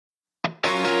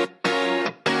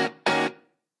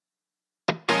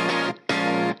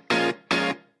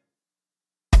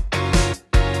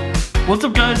What's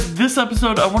up guys, this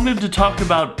episode I wanted to talk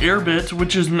about Errbit,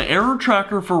 which is an error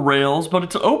tracker for Rails, but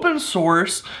it's open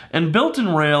source and built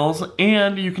in Rails,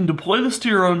 and you can deploy this to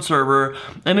your own server,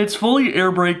 and it's fully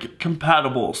Errbit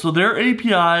compatible. So their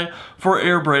API for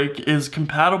Errbit is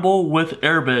compatible with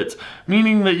Errbit,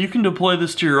 meaning that you can deploy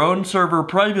this to your own server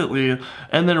privately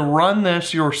and then run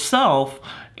this yourself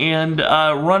and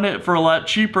run it for a lot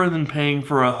cheaper than paying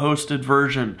for a hosted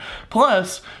version.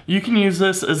 Plus, you can use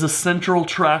this as a central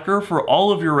tracker for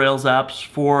all of your Rails apps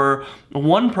for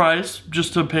one price,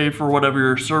 just to pay for whatever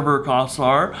your server costs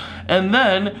are, and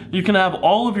then you can have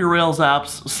all of your Rails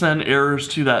apps send errors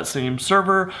to that same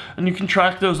server, and you can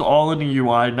track those all in the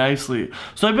UI nicely.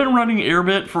 So I've been running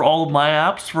Errbit for all of my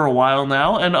apps for a while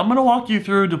now, and I'm going to walk you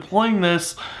through deploying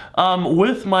this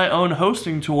with my own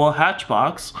hosting tool,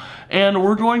 Hatchbox, and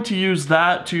we're going to use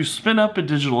that to spin up a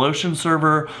DigitalOcean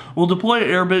server. We'll deploy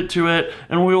Errbit to it,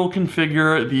 and we will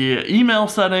configure the email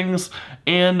settings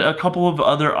and a couple of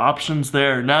other options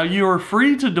there. Now, you are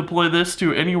free to deploy this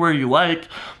to anywhere you like.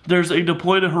 There's a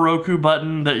deploy to Heroku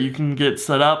button that you can get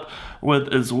set up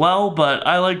with as well, but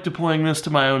I like deploying this to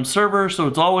my own server, so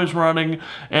it's always running,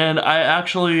 and I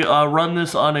actually run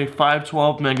this on a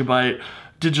 512 megabyte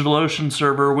DigitalOcean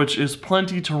server, which is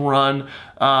plenty to run,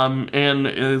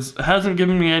 and hasn't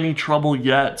given me any trouble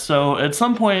yet. So at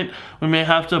some point we may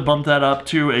have to bump that up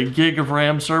to a gig of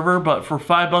RAM server, but for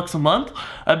 $5 a month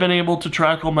I've been able to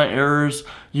track all my errors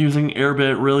using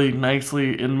Errbit really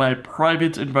nicely in my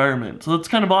private environment. So that's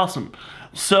kind of awesome.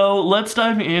 So let's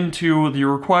dive into the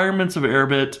requirements of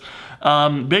Errbit.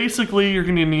 Basically, you're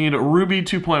going to need Ruby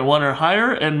 2.1 or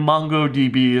higher and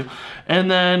MongoDB. And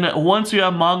then once you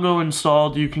have Mongo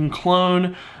installed, you can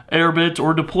clone Errbit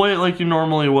or deploy it like you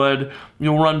normally would.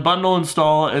 You'll run bundle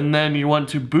install, and then you want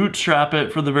to bootstrap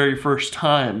it for the very first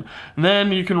time. And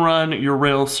then you can run your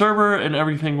Rails server and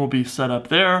everything will be set up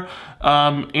there.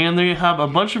 And then you have a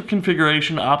bunch of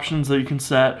configuration options that you can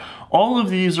set. All of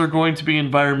these are going to be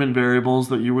environment variables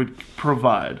that you would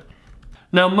provide.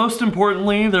 Now, most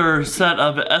importantly, there are a set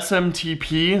of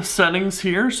SMTP settings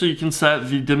here, so you can set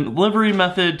the delivery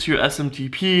method to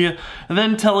SMTP, and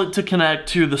then tell it to connect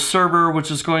to the server,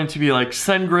 which is going to be like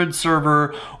SendGrid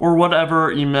server or whatever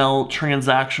email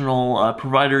transactional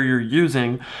provider you're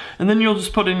using. And then you'll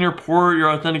just put in your port,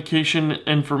 your authentication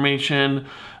information,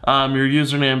 your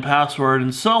username, password,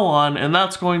 and so on, and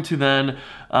that's going to then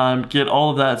get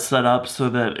all of that set up so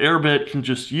that Errbit can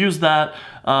just use that,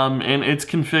 and its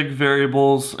config variables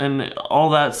and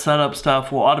all that setup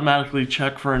stuff will automatically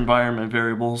check for environment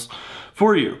variables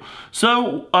for you.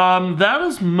 So that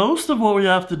is most of what we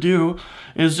have to do,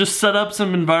 is just set up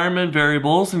some environment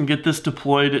variables and get this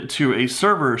deployed to a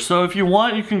server. So if you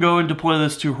want, you can go and deploy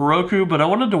this to Heroku, but I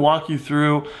wanted to walk you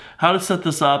through how to set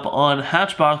this up on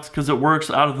Hatchbox because it works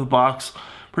out of the box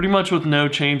pretty much with no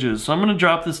changes. So I'm going to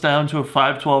drop this down to a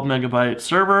 512 megabyte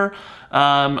server.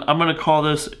 I'm going to call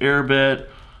this Errbit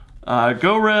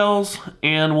Go Rails,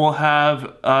 and we'll have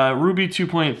Ruby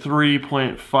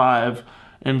 2.3.5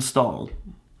 installed.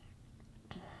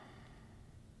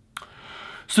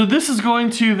 So this is going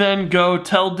to then go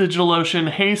tell DigitalOcean,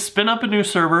 hey, spin up a new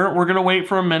server. We're going to wait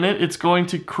for a minute. It's going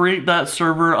to create that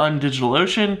server on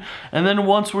DigitalOcean. And then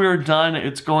once we are done,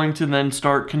 it's going to then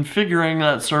start configuring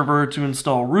that server to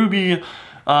install Ruby,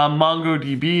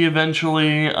 MongoDB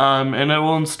eventually, and it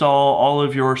will install all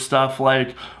of your stuff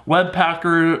like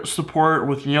Webpacker support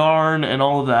with Yarn and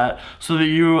all of that, so that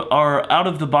you are out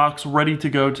of the box ready to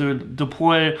go to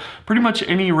deploy pretty much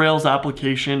any Rails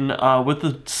application with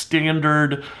the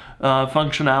standard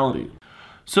functionality.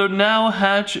 So now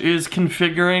Hatch is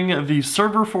configuring the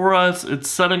server for us. It's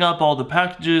setting up all the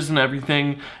packages and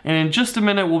everything, and in just a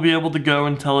minute we'll be able to go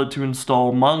and tell it to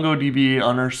install MongoDB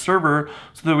on our server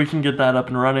so that we can get that up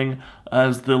and running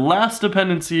as the last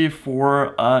dependency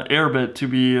for Errbit to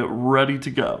be ready to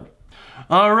go.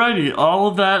 Alrighty, all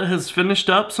of that has finished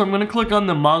up, so I'm going to click on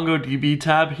the MongoDB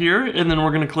tab here, and then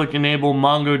we're going to click Enable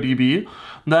MongoDB.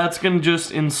 That's going to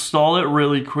just install it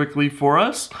really quickly for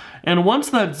us. And once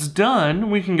that's done,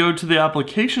 we can go to the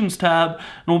Applications tab,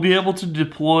 and we'll be able to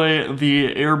deploy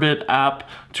the Errbit app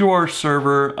to our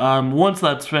server once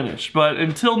that's finished. But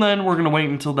until then, we're going to wait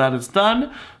until that is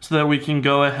done so that we can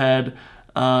go ahead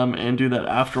and do that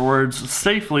afterwards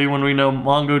safely when we know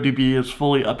MongoDB is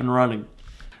fully up and running.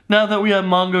 Now that we have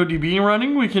MongoDB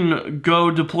running, we can go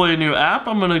deploy a new app.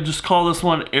 I'm going to just call this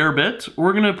one Errbit.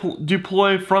 We're going to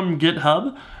deploy from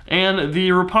GitHub, and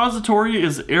the repository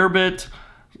is Errbit/Errbit.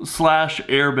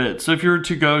 So if you were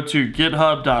to go to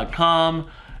github.com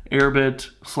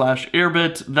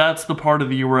Errbit/Errbit. That's the part of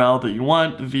the URL that you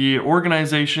want, the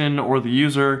organization or the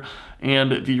user,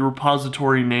 and the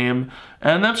repository name.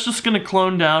 And that's just going to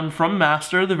clone down from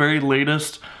master, the very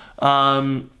latest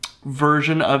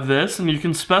version of this. And you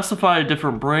can specify a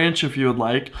different branch if you would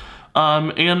like.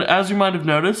 And as you might have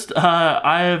noticed,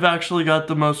 I have actually got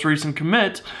the most recent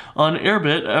commit on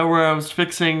Errbit where I was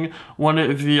fixing one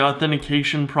of the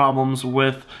authentication problems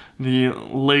with the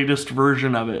latest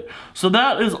version of it. So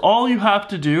that is all you have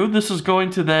to do. This is going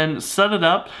to then set it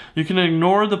up. You can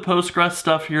ignore the Postgres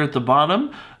stuff here at the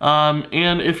bottom.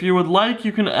 And if you would like,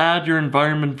 you can add your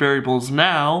environment variables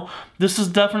now. This is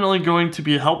definitely going to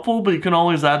be helpful, but you can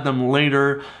always add them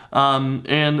later.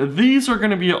 And these are going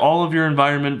to be all of your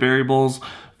environment variables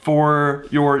for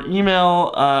your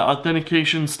email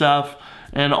authentication stuff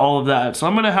and all of that. So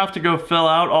I'm going to have to go fill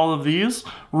out all of these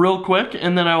real quick,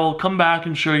 and then I will come back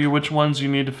and show you which ones you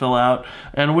need to fill out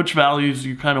and which values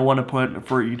you kind of want to put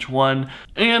for each one.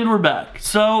 And we're back.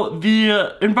 So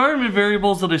the environment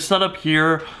variables that I set up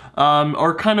here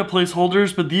are kind of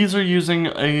placeholders, but these are using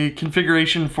a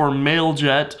configuration for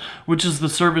Mailjet, which is the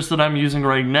service that I'm using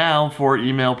right now for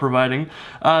email providing.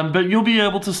 But you'll be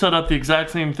able to set up the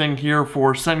exact same thing here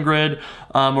for SendGrid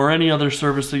or any other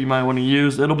service that you might want to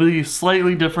use. It'll be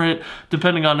slightly different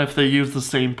depending on if they use the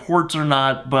same ports or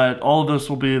not, but all of this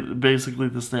will be basically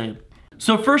the same.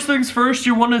 So first things first,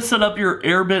 you want to set up your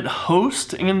Errbit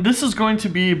host, and this is going to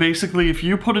be basically if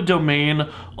you put a domain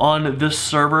on this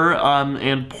server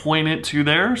and point it to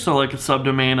there, so like a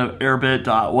subdomain of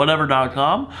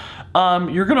errbit.whatever.com,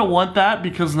 you're going to want that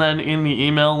because then in the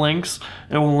email links,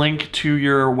 it will link to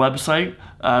your website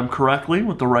correctly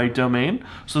with the right domain.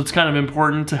 So it's kind of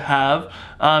important to have.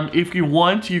 If you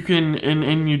want, you can,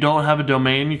 and you don't have a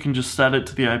domain, you can just set it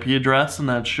to the IP address and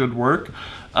that should work.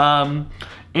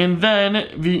 And then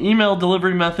the email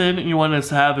delivery method you want us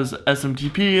to have is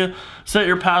SMTP. Set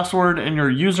your password and your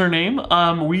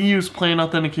username. We use plain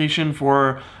authentication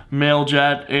for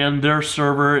Mailjet, and their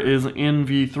server is in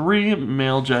v3,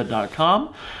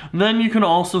 mailjet.com. Then you can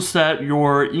also set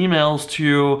your emails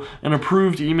to an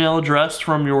approved email address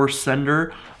from your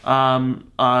sender.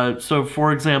 So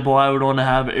for example, I would want to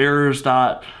have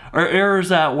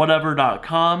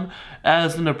errors@whatever.com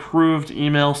as an approved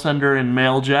email sender in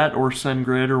Mailjet or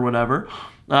SendGrid or whatever.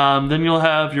 Then you'll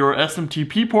have your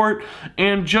SMTP port,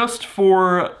 and just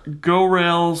for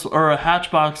GoRails or a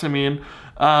Hatchbox, I mean,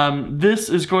 this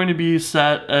is going to be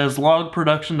set as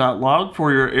logproduction.log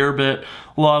for your Errbit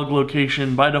log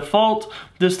location. By default,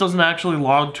 this doesn't actually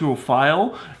log to a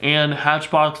file, and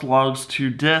Hatchbox logs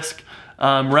to disk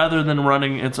rather than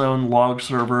running its own log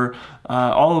server.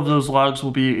 All of those logs will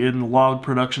be in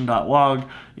logproduction.log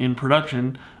in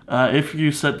production if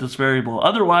you set this variable.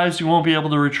 Otherwise, you won't be able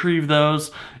to retrieve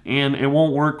those, and it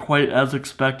won't work quite as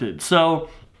expected. So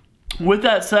with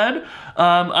that said,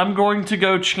 I'm going to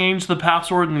go change the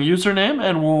password and the username,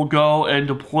 and we'll go and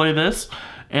deploy this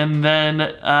and then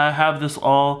have this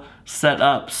all set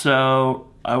up. So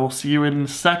I will see you in a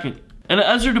second. And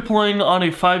as you're deploying on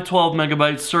a 512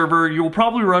 megabyte server, you'll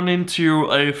probably run into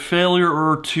a failure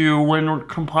or two when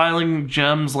compiling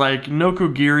gems like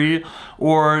Nokogiri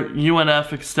or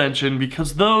UNF extension,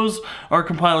 because those are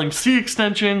compiling C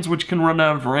extensions which can run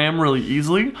out of RAM really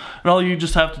easily. And all you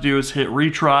just have to do is hit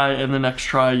retry, and the next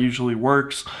try usually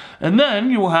works. And then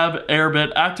you will have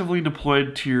Errbit actively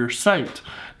deployed to your site.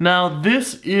 Now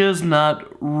this is not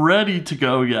ready to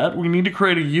go yet. We need to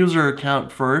create a user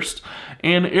account first,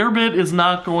 and Errbit is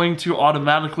not going to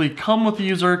automatically come with a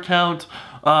user account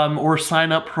or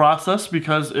sign up process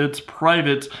because it's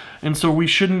private, and so we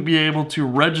shouldn't be able to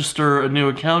register a new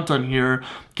account on here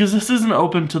because this isn't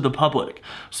open to the public.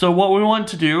 So what we want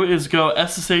to do is go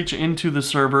SSH into the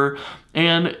server,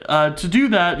 and to do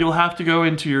that you'll have to go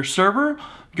into your server,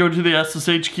 go to the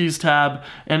SSH keys tab,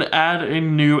 and add a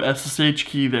new SSH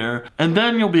key there. And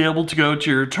then you'll be able to go to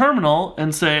your terminal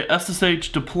and say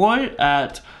SSH deploy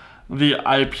at the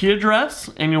IP address,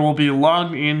 and you will be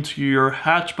logged into your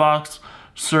Hatchbox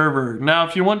server. Now,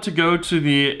 if you want to go to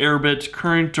the Errbit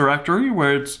current directory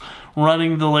where it's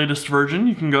running the latest version,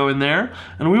 you can go in there.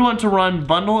 And we want to run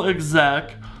bundle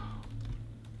exec.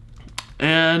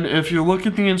 And if you look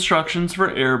at the instructions for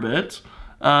Errbit,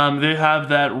 they have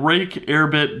that rake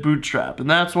Errbit bootstrap, and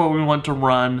that's what we want to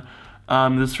run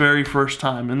this very first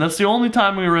time. And that's the only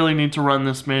time we really need to run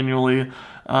this manually,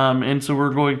 and so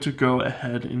we're going to go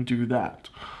ahead and do that.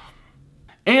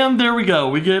 And there we go.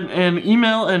 We get an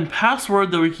email and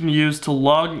password that we can use to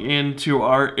log into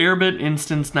our Errbit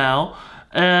instance now,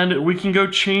 and we can go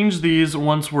change these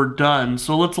once we're done.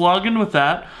 So let's log in with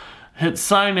that, hit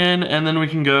sign in, and then we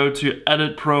can go to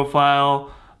edit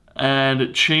profile,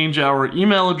 and change our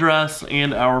email address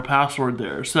and our password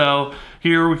there. So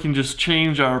here we can just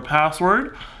change our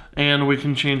password, and we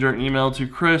can change our email to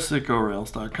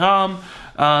chris@gorails.com.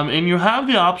 And you have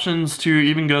the options to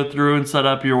even go through and set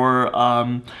up your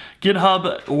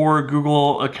GitHub or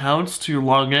Google accounts to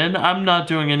log in. I'm not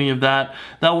doing any of that.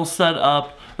 That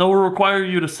will require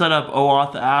you to set up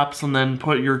OAuth apps and then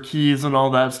put your keys and all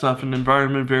that stuff in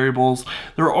environment variables.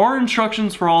 There are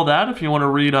instructions for all that if you want to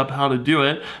read up how to do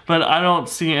it, but I don't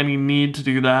see any need to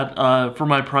do that for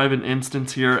my private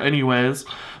instance here anyways.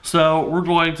 So we're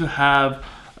going to have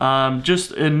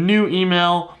just a new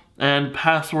email and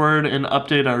password and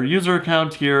update our user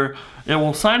account here. It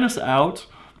will sign us out,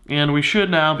 and we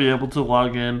should now be able to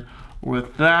log in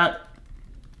with that.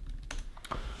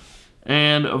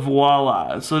 And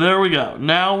voila. So there we go.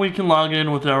 Now we can log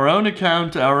in with our own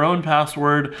account, our own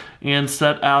password, and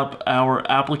set up our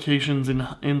applications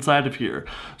inside of here.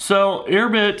 So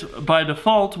Errbit by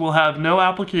default will have no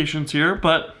applications here,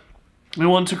 but we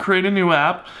want to create a new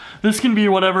app. This can be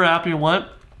whatever app you want.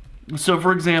 So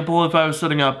for example, if I was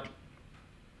setting up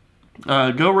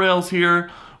GoRails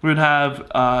here, we would have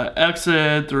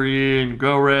Exit 3 and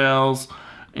GoRails,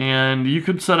 and you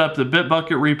could set up the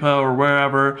Bitbucket repo or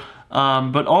wherever,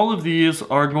 but all of these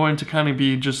are going to kind of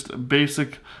be just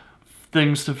basic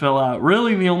things to fill out.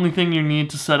 Really, the only thing you need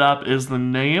to set up is the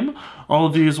name. All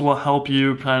of these will help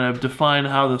you kind of define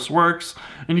how this works,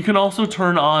 and you can also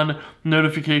turn on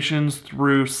notifications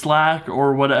through Slack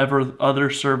or whatever other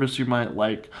service you might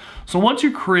like. So once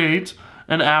you create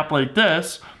an app like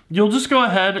this, you'll just go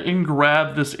ahead and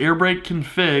grab this Errbit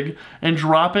config and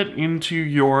drop it into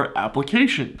your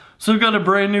application. So we've got a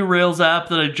brand new Rails app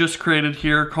that I just created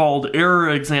here called Error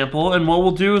Example, and what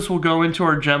we'll do is we'll go into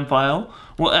our gem file,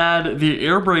 we'll add the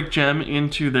Errbit gem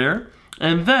into there,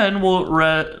 and then we'll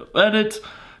edit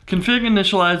config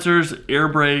initializers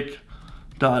airbreak.rb,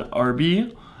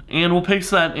 and we'll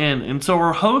paste that in. And so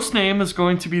our host name is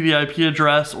going to be the IP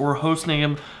address or host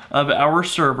name of our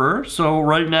server. So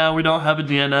right now we don't have a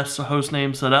DNS host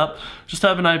name set up, just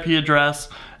have an IP address.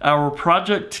 Our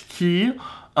project key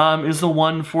is the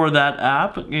one for that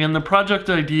app, and the project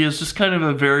ID is just kind of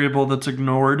a variable that's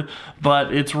ignored,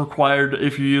 but it's required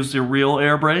if you use the real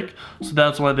Errbit, so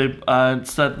that's why they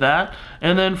set that.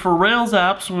 And then for Rails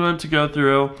apps, we want to go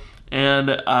through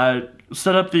and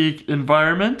set up the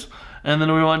environment, and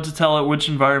then we want to tell it which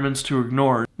environments to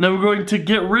ignore. Now we're going to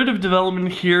get rid of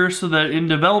development here so that in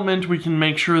development we can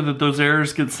make sure that those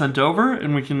errors get sent over,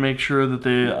 and we can make sure that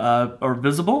they are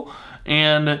visible.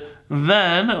 And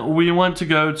then we want to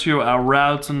go to our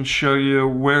routes and show you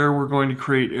where we're going to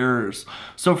create errors.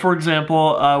 So for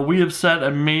example, we have set a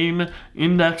main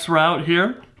index route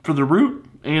here for the root,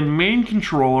 and main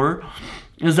controller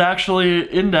is actually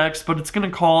index, but it's going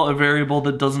to call a variable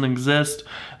that doesn't exist.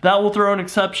 That will throw an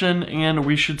exception, and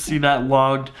we should see that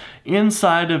logged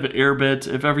inside of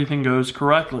Errbit if everything goes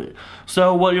correctly.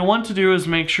 So what you'll want to do is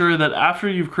make sure that after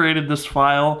you've created this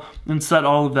file and set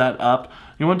all of that up,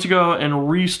 you want to go and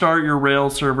restart your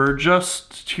Rails server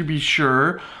just to be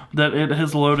sure that it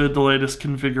has loaded the latest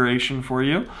configuration for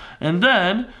you. And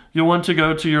then you'll want to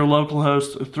go to your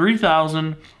localhost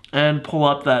 3000 and pull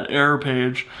up that error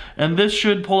page. And this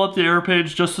should pull up the error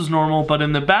page just as normal, but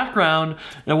in the background,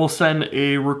 it will send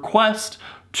a request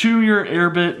to your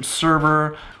Errbit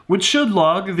server, which should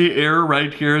log the error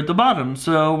right here at the bottom.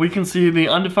 So we can see the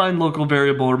undefined local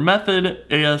variable or method,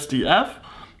 ASDF,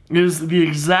 is the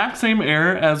exact same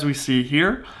error as we see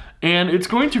here. And it's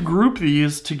going to group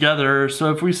these together,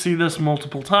 so if we see this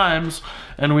multiple times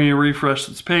and we refresh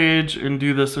this page and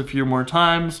do this a few more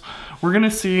times, we're going to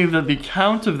see that the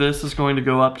count of this is going to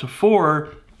go up to 4,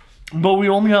 but we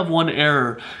only have one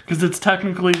error because it's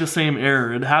technically the same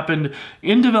error. It happened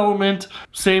in development,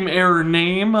 same error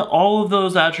name, all of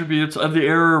those attributes of the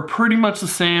error are pretty much the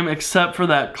same except for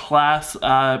that class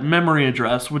memory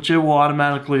address, which it will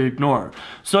automatically ignore.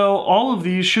 So all of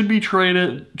these should be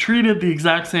treated the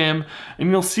exact same,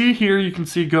 and you'll see here, you can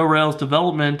see GoRails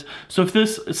development. So if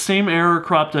this same error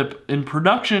cropped up in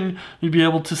production, you'd be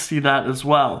able to see that as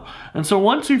well. And so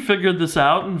once you figured this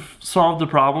out and solved the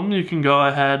problem, you can go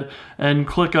ahead and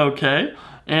click OK,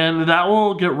 and that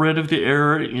will get rid of the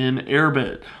error in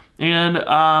Errbit. And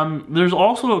there's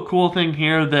also a cool thing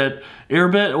here that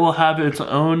Errbit will have its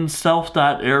own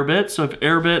self.errbit, so if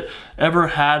Errbit ever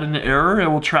had an error, it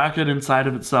will track it inside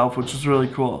of itself, which is really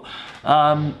cool.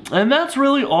 And that's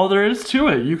really all there is to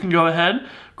it. You can go ahead,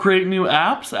 create new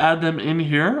apps, add them in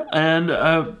here,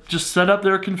 and just set up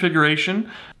their configuration,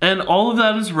 and all of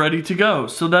that is ready to go.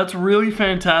 So that's really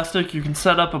fantastic. You can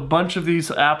set up a bunch of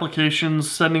these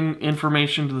applications, sending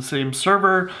information to the same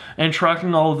server and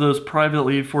tracking all of those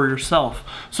privately for yourself.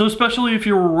 So especially if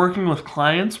you're working with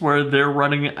clients where they're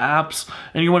running apps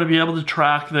and you want to be able to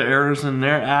track the errors in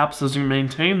their apps as you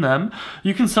maintain them,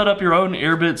 you can set up your own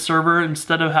Errbit server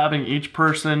instead of having each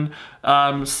person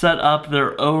set up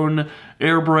their own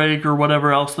Airbreak or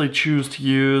whatever else they choose to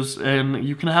use, and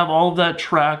you can have all of that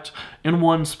tracked in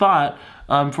one spot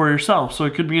for yourself. So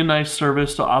it could be a nice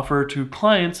service to offer to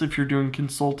clients if you're doing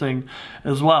consulting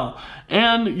as well.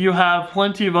 And you have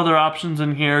plenty of other options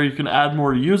in here. You can add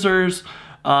more users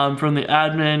from the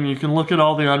admin. You can look at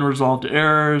all the unresolved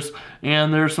errors,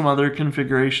 and there's some other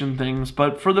configuration things.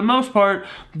 But for the most part,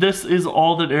 this is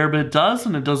all that Errbit does,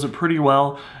 and it does it pretty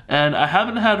well. And I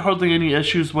haven't had hardly any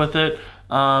issues with it.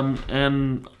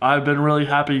 And I've been really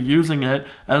happy using it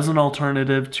as an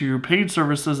alternative to paid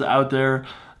services out there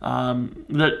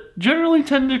that generally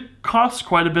tend to cost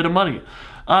quite a bit of money.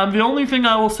 The only thing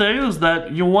I will say is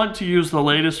that you want to use the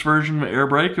latest version of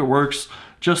Airbreak. It works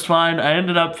just fine. I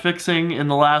ended up fixing in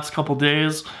the last couple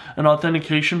days an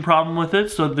authentication problem with it.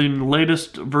 So the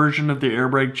latest version of the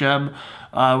Airbreak gem,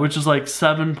 which is like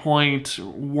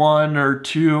 7.1 or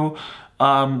 2,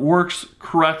 works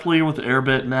correctly with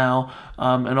Errbit now,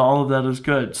 and all of that is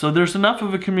good. So there's enough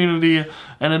of a community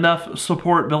and enough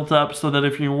support built up so that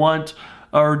if you want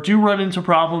or do run into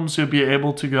problems, you'll be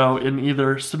able to go and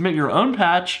either submit your own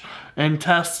patch and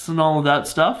tests and all of that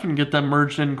stuff and get them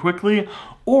merged in quickly,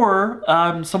 or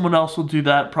someone else will do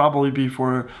that probably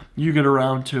before you get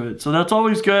around to it. So that's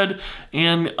always good.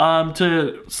 And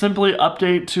to simply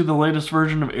update to the latest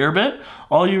version of Errbit,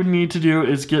 all you need to do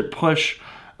is git push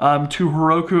to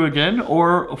Heroku again,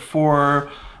 or for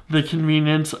the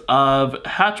convenience of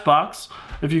Hatchbox,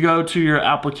 if you go to your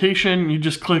application, you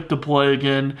just click deploy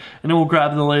again, and it will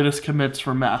grab the latest commits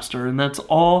from master, and that's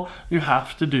all you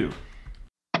have to do.